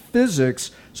changed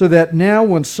physics so that now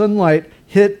when sunlight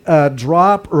hit a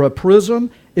drop or a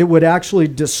prism, it would actually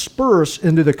disperse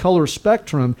into the color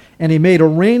spectrum, and he made a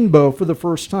rainbow for the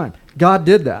first time. God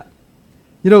did that.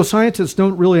 You know, scientists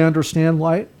don't really understand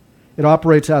light. It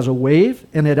operates as a wave,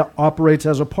 and it operates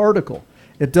as a particle.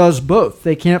 It does both.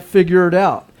 They can't figure it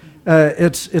out.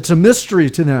 It's a mystery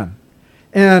to them.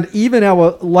 And even how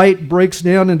a light breaks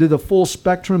down into the full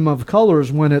spectrum of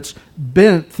colors when it's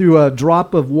bent through a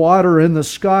drop of water in the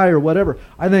sky or whatever.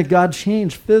 I think God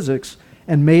changed physics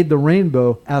and made the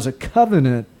rainbow as a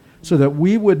covenant so that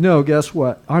we would know, guess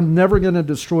what? I'm never going to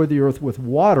destroy the earth with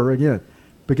water again.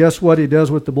 But guess what he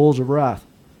does with the bowls of wrath?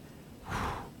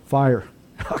 Fire.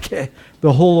 Okay.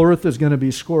 The whole earth is going to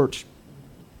be scorched.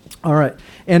 All right.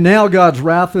 And now God's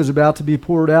wrath is about to be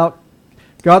poured out.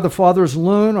 God the Father is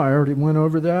alone. I already went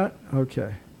over that.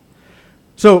 Okay.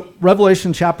 So,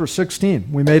 Revelation chapter 16.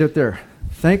 We made it there.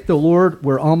 Thank the Lord.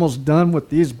 We're almost done with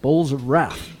these bowls of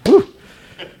wrath. Whew.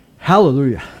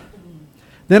 Hallelujah.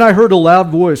 Then I heard a loud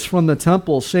voice from the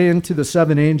temple saying to the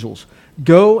 7 angels,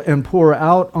 "Go and pour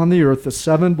out on the earth the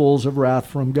 7 bowls of wrath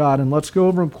from God." And let's go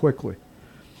over them quickly.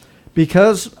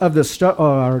 Because of the stuff.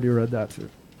 Oh, I already read that too.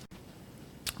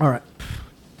 All right.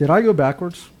 Did I go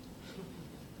backwards?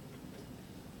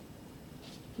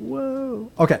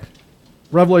 Whoa. Okay.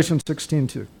 Revelation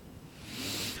 16:2.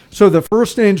 So the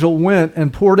first angel went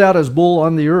and poured out his bowl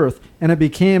on the earth, and it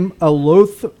became a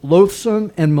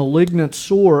loathsome and malignant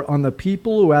sore on the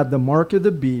people who had the mark of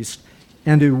the beast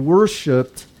and who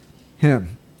worshipped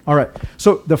him. All right.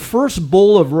 So the first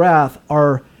bowl of wrath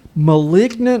are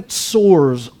malignant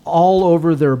sores all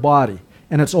over their body.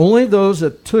 And it's only those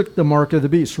that took the mark of the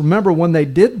beast. Remember, when they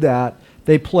did that,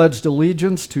 they pledged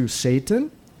allegiance to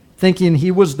Satan, thinking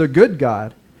he was the good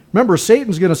God. Remember,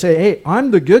 Satan's going to say, hey,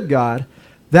 I'm the good God.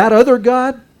 That other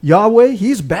God, Yahweh,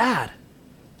 he's bad.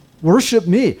 Worship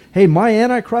me. Hey, my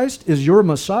Antichrist is your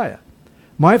Messiah.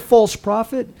 My false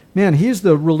prophet, man, he's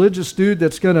the religious dude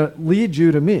that's going to lead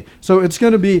you to me. So it's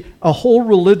going to be a whole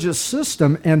religious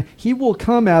system, and he will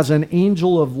come as an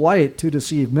angel of light to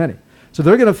deceive many. So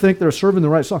they're going to think they're serving the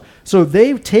right song. So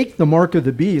they take the mark of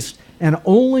the beast, and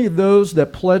only those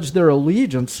that pledge their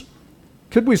allegiance,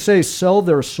 could we say sell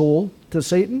their soul to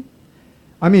Satan?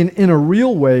 I mean, in a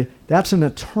real way, that's an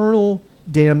eternal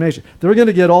damnation. They're going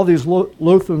to get all these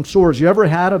loathsome sores. You ever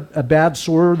had a bad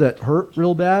sore that hurt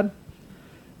real bad?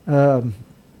 I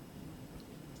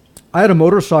had a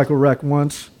motorcycle wreck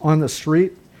once on the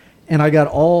street, and I got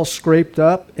all scraped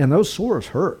up, and those sores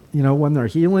hurt, when they're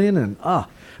healing. And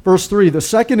Verse 3, the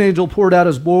second angel poured out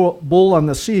his bowl on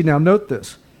the sea. Now note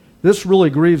this. This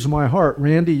really grieves my heart.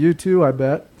 Randy, you too, I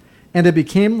bet. And it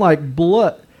became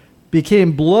blood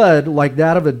like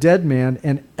that of a dead man,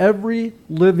 and every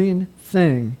living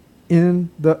thing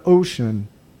in the ocean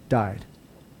died.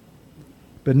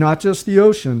 But not just the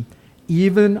ocean,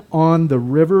 even on the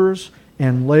rivers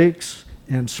and lakes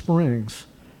and springs,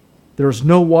 there's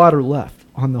no water left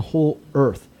on the whole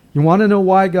earth. You want to know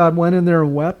why God went in there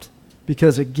and wept?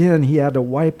 Because again, he had to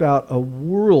wipe out a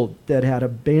world that had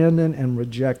abandoned and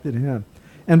rejected him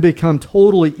and become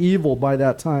totally evil by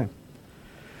that time.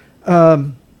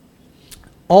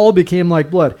 All became like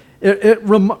blood. It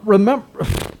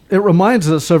reminds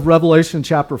us of Revelation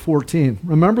chapter 14.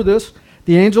 Remember this?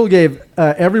 The angel gave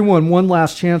everyone one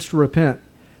last chance to repent.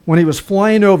 When he was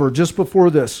flying over just before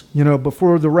this,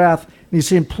 before the wrath, and he's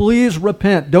saying, please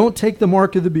repent. Don't take the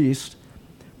mark of the beast.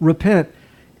 Repent.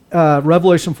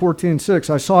 Revelation 14:6.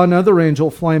 I saw another angel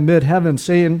flying mid-heaven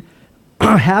saying,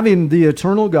 having the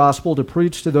eternal gospel to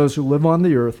preach to those who live on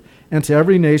the earth and to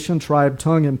every nation, tribe,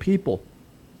 tongue, and people.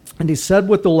 And he said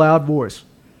with a loud voice,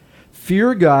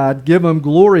 fear God, give him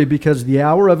glory, because the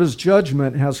hour of his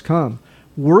judgment has come.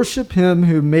 Worship him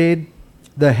who made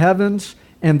the heavens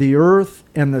and the earth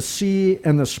and the sea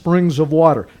and the springs of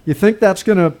water. You think that's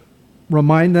going to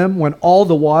remind them when all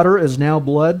the water is now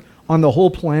blood on the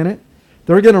whole planet?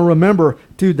 They're going to remember,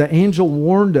 dude, the angel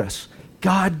warned us.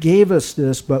 God gave us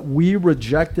this, but we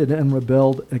rejected and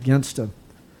rebelled against him.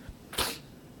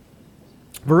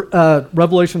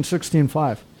 Revelation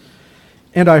 16:5.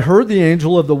 And I heard the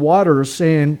angel of the waters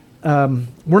saying,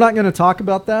 we're not going to talk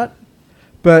about that,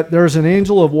 but there's an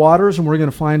angel of waters, and we're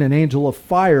going to find an angel of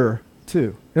fire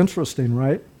too. Interesting,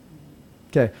 right?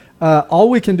 Okay. All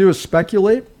we can do is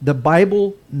speculate. The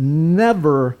Bible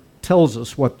never tells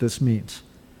us what this means.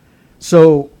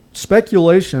 So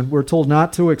speculation, we're told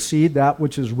not to exceed that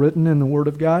which is written in the Word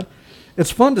of God.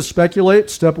 It's fun to speculate,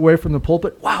 step away from the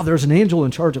pulpit. Wow, there's an angel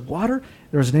in charge of water.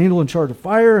 There's an angel in charge of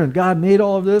fire, and God made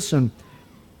all of this. And,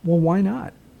 well, why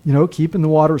not? Keeping the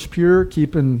waters pure,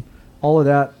 keeping all of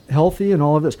that healthy and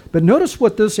all of this. But notice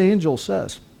what this angel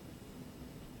says.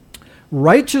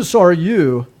 Righteous are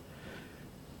you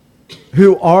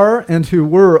who are and who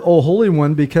were, O Holy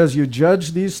One, because you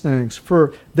judge these things.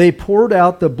 For they poured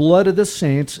out the blood of the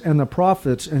saints and the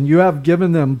prophets, and you have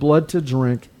given them blood to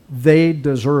drink. They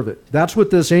deserve it. That's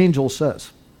what this angel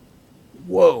says.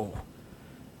 Whoa.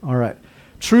 All right.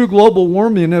 True global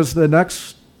warming is the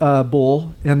next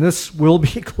bowl, and this will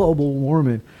be global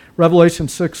warming. Revelation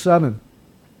 6:7.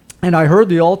 And I heard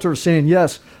the altar saying,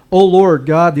 yes, O Lord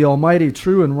God, the Almighty,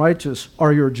 true and righteous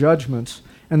are your judgments.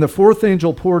 And the fourth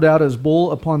angel poured out his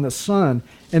bowl upon the sun,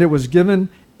 and it was given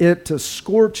it to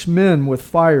scorch men with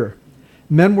fire.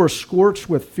 Men were scorched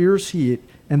with fierce heat,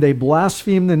 and they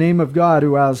blasphemed the name of God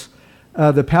who has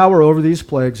the power over these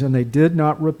plagues, and they did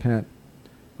not repent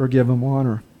or give him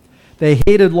honor. They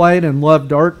hated light and loved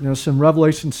darkness. In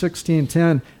Revelation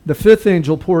 16:10, the fifth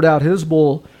angel poured out his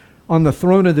bowl on the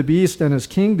throne of the beast, and his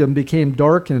kingdom became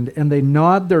darkened, and they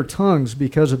gnawed their tongues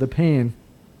because of the pain.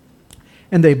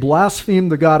 And they blasphemed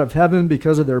the God of heaven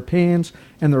because of their pains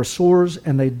and their sores,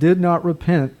 and they did not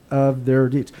repent of their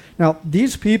deeds. Now,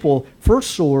 these people,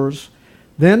 first sores,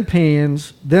 then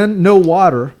pains, then no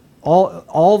water.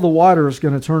 All the water is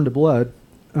going to turn to blood.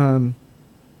 Man.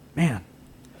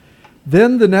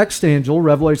 Then the next angel,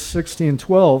 Revelation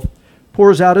 16:12,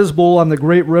 pours out his bowl on the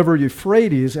great river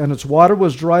Euphrates, and its water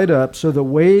was dried up, so the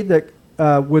way that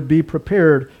would be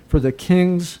prepared for the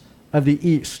kings of the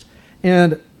east.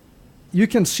 And you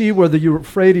can see where the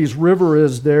Euphrates River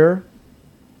is there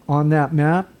on that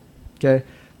map. Okay,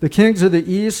 the kings of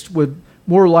the east would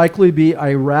more likely be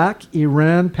Iraq,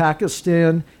 Iran,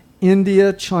 Pakistan,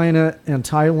 India, China, and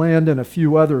Thailand, and a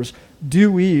few others,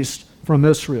 due east from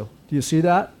Israel. Do you see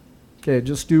that? Okay,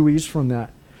 just due east from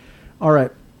that. All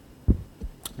right.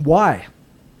 Why?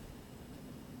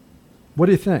 What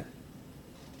do you think?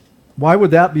 Why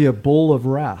would that be a bowl of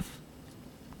wrath,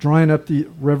 drying up the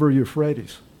river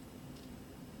Euphrates?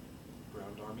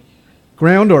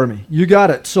 Ground army. You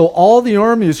got it. So all the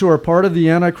armies who are part of the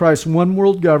Antichrist one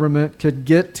world government could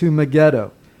get to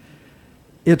Megiddo.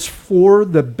 It's for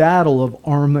the battle of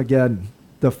Armageddon,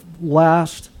 the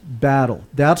last battle.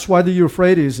 That's why the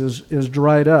Euphrates is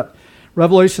dried up.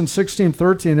 Revelation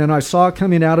 16:13, and I saw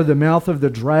coming out of the mouth of the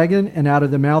dragon and out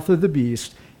of the mouth of the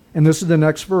beast, and this is the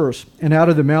next verse, and out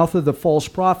of the mouth of the false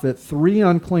prophet, 3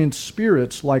 unclean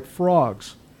spirits like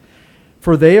frogs.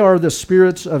 For they are the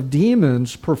spirits of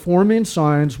demons performing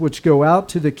signs which go out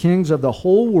to the kings of the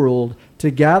whole world to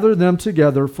gather them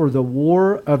together for the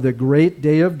war of the great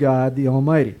day of God the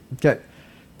Almighty. Okay,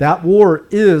 that war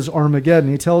is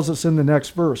Armageddon. He tells us in the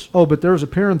next verse. Oh, but there's a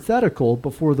parenthetical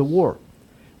before the war.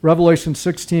 Revelation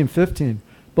 16:15.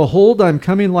 Behold, I'm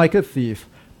coming like a thief.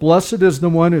 Blessed is the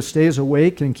one who stays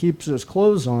awake and keeps his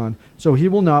clothes on, so he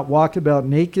will not walk about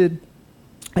naked,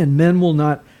 and men will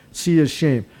not see his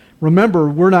shame. Remember,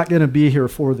 we're not going to be here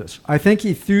for this. I think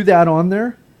he threw that on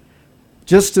there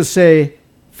just to say,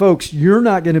 folks, you're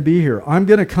not going to be here. I'm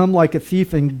going to come like a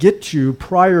thief and get you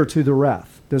prior to the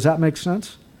wrath. Does that make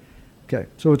sense? Okay,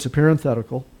 so it's a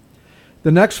parenthetical.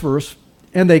 The next verse,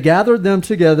 and they gathered them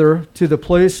together to the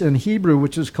place in Hebrew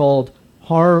which is called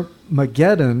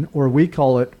Har-Mageddon, or we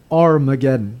call it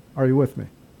Armageddon. Are you with me?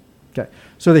 Okay,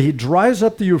 so that he dries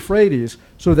up the Euphrates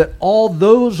so that all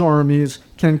those armies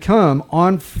can come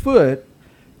on foot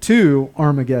to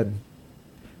Armageddon.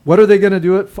 What are they going to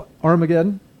do at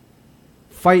Armageddon?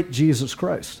 Fight Jesus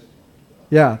Christ.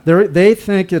 Yeah, they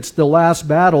think it's the last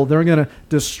battle. They're going to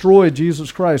destroy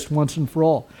Jesus Christ once and for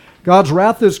all. God's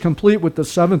wrath is complete with the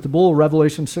 7th bowl,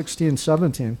 Revelation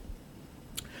 16:17.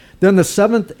 Then the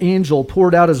 7th angel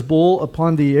poured out his bowl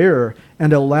upon the air,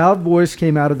 and a loud voice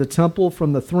came out of the temple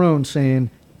from the throne saying,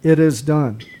 "It is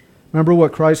done." Remember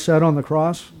what Christ said on the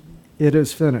cross? It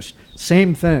is finished.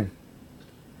 Same thing.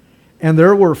 And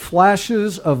there were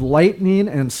flashes of lightning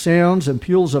and sounds and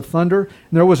peals of thunder.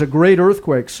 And there was a great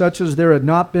earthquake, such as there had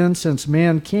not been since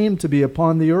man came to be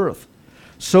upon the earth.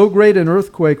 So great an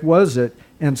earthquake was it,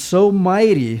 and so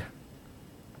mighty,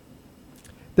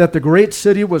 that the great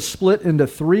city was split into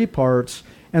 3 parts,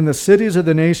 and the cities of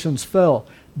the nations fell.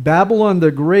 Babylon the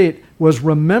Great was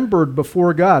remembered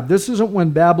before God. This isn't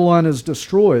when Babylon is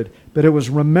destroyed, but it was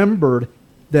remembered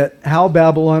that how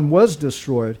Babylon was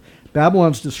destroyed.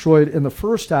 Babylon's destroyed in the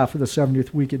first half of the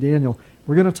 70th week of Daniel.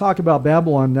 We're going to talk about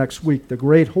Babylon next week, the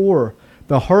great whore,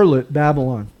 the harlot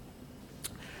Babylon.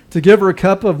 To give her a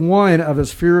cup of wine of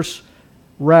his fierce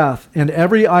wrath, and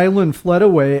every island fled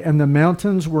away, and the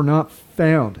mountains were not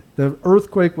found. The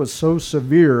earthquake was so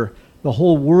severe, the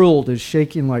whole world is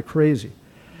shaking like crazy.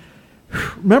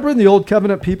 Remember in the Old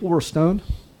Covenant, people were stoned?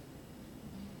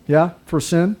 Yeah, for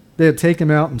sin? They had taken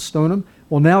them out and stoned them.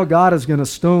 Well, now God is going to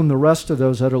stone the rest of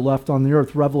those that are left on the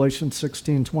earth, Revelation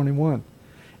 16:21.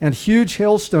 And huge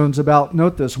hailstones about,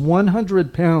 note this,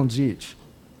 100 pounds each.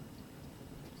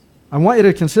 I want you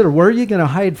to consider, where are you going to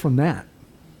hide from that?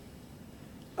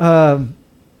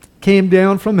 Came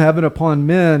down from heaven upon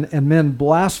men, and men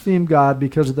blasphemed God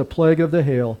because of the plague of the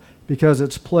hail, because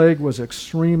its plague was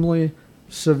extremely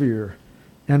severe.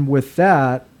 And with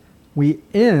that, we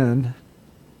end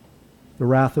the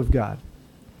wrath of God.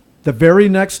 The very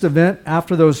next event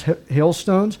after those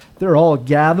hailstones, they're all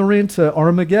gathering to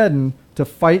Armageddon to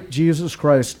fight Jesus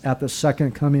Christ at the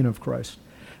second coming of Christ.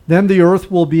 Then the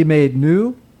earth will be made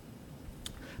new.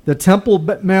 The Temple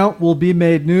Mount will be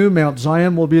made new. Mount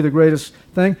Zion will be the greatest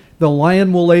thing. The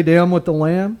lion will lay down with the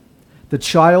lamb. The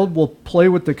child will play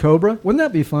with the cobra. Wouldn't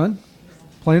that be fun?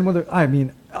 Playing with it. I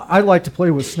mean, I like to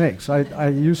play with snakes. I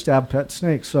used to have pet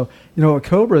snakes. So, a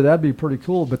cobra, that'd be pretty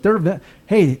cool. But they're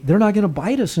not going to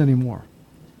bite us anymore.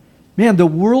 Man, the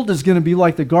world is going to be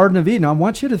like the Garden of Eden. I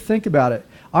want you to think about it.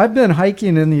 I've been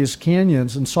hiking in these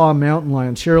canyons and saw a mountain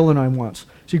lion, Cheryl and I once.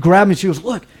 She grabbed me. She goes,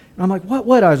 "Look." And I'm like,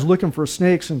 what? I was looking for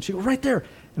snakes. And she goes, "Right there."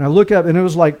 And I look up, and it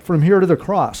was like from here to the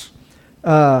cross,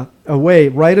 away,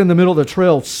 right in the middle of the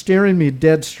trail, staring me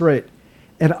dead straight.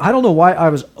 And I don't know why I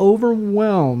was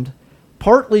overwhelmed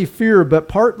partly fear, but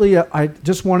partly I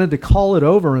just wanted to call it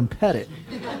over and pet it.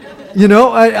 You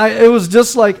know, it was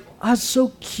just like, it's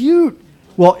so cute.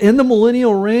 Well, in the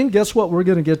millennial reign, guess what we're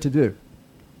going to get to do?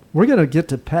 We're going to get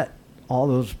to pet all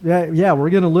those. Yeah, we're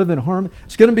going to live in harmony.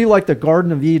 It's going to be like the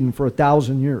Garden of Eden for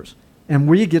 1,000 years. And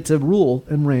we get to rule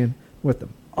and reign with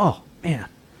them. Oh, man.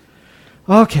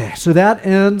 Okay, so that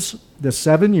ends the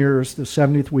 7 years, the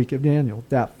 70th week of Daniel,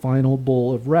 that final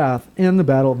bowl of wrath and the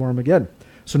Battle of Armageddon.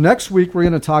 So next week we're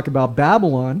going to talk about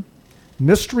Babylon,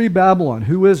 Mystery Babylon.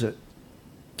 Who is it?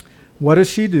 What does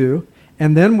she do?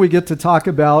 And then we get to talk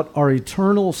about our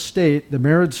eternal state, the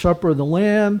marriage supper of the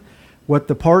Lamb, what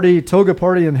the party, Toga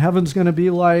Party in heaven's going to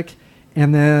be like,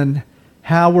 and then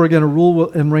how we're going to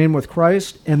rule and reign with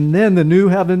Christ, and then the new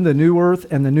heaven, the new earth,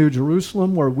 and the new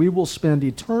Jerusalem, where we will spend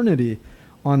eternity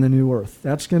on the new earth.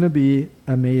 That's going to be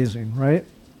amazing, right?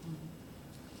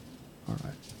 All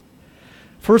right.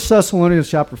 1 Thessalonians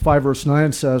chapter 5, verse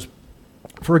 9 says,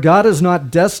 "For God has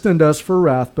not destined us for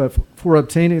wrath, but for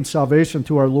obtaining salvation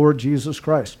through our Lord Jesus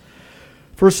Christ."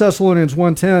 1 Thessalonians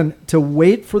 1:10, "To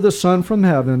wait for the Son from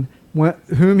heaven,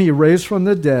 whom he raised from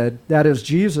the dead, that is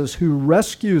Jesus, who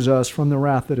rescues us from the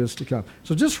wrath that is to come."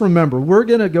 So just remember, we're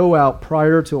going to go out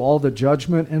prior to all the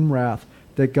judgment and wrath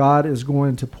that God is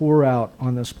going to pour out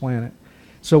on this planet.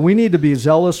 So we need to be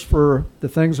zealous for the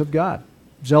things of God,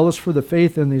 zealous for the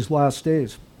faith in these last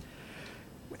days.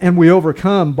 And we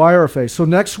overcome by our faith. So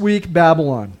next week,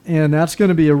 Babylon. And that's going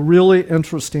to be a really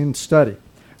interesting study.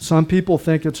 Some people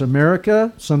think it's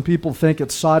America. Some people think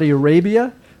it's Saudi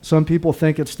Arabia. Some people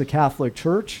think it's the Catholic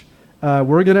Church.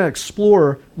 We're going to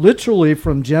explore literally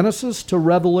from Genesis to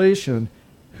Revelation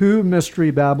who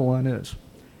Mystery Babylon is.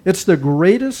 It's the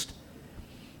greatest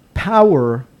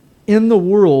power in the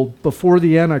world before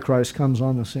the Antichrist comes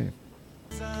on the scene.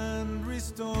 And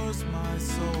restores my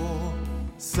soul,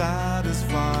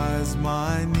 satisfies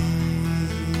my need.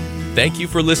 Thank you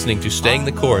for listening to Staying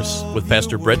the Course with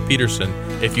Pastor Brett Peterson.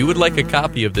 If you would like a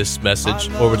copy of this message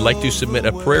or would like to submit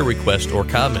a prayer request or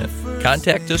comment,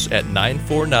 contact us at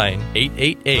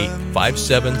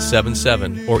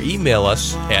 949-888-5777 or email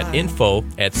us at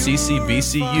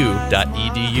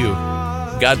info@ccbcu.edu.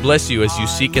 God bless you as you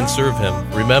seek and serve Him.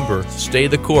 Remember, stay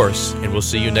the course, and we'll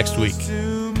see you next week.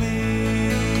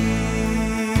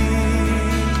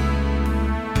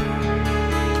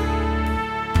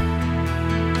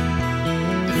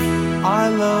 I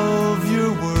love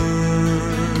your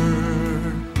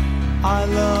word. I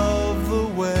love the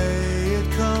way it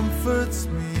comforts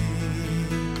me,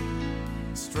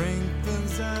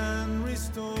 strengthens and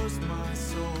restores my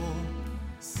soul,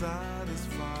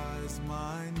 satisfies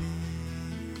my need.